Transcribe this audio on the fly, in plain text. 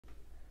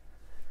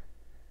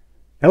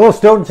Hello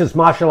students, it's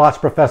Martial Arts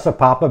Professor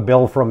Papa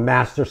Bill from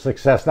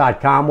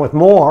MasterSuccess.com with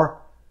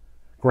more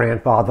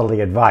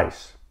grandfatherly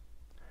advice.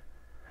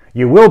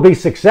 You will be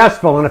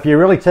successful, and if you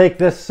really take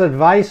this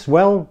advice,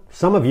 well,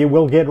 some of you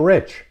will get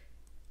rich.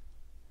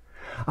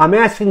 I'm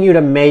asking you to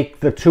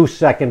make the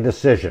 2-second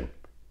decision.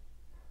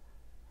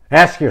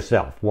 Ask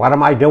yourself, what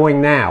am I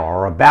doing now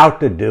or about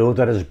to do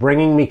that is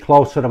bringing me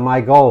closer to my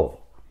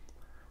goal?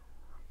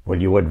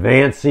 Will you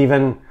advance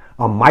even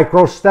a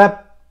micro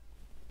step?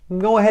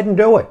 Go ahead and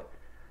do it.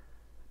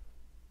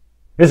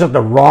 Is it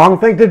the wrong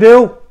thing to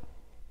do?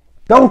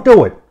 Don't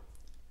do it.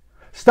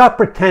 Stop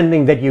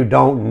pretending that you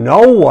don't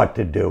know what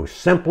to do.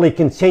 Simply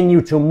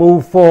continue to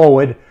move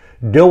forward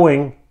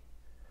doing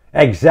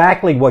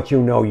exactly what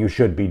you know you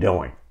should be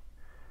doing.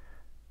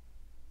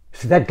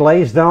 See that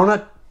glazed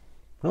donut?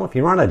 Well, if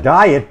you're on a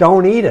diet,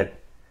 don't eat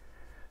it.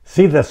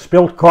 See the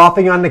spilt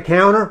coffee on the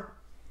counter?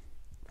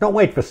 Don't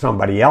wait for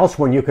somebody else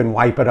when you can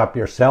wipe it up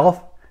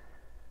yourself.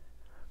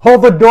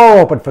 Hold the door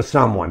open for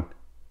someone.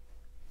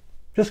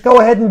 Just go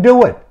ahead and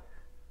do it.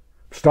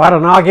 Start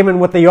an argument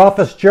with the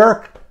office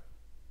jerk?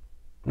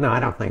 No, I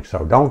don't think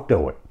so. Don't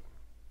do it.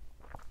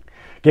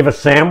 Give a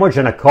sandwich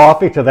and a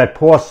coffee to that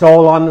poor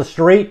soul on the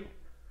street?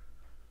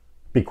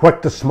 Be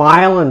quick to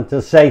smile and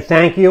to say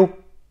thank you?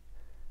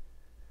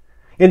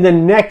 In the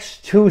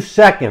next 2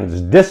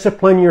 seconds,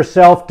 discipline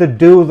yourself to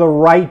do the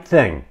right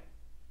thing.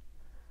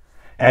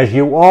 As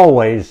you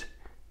always,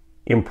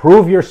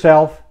 improve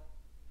yourself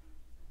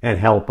and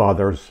help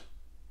others.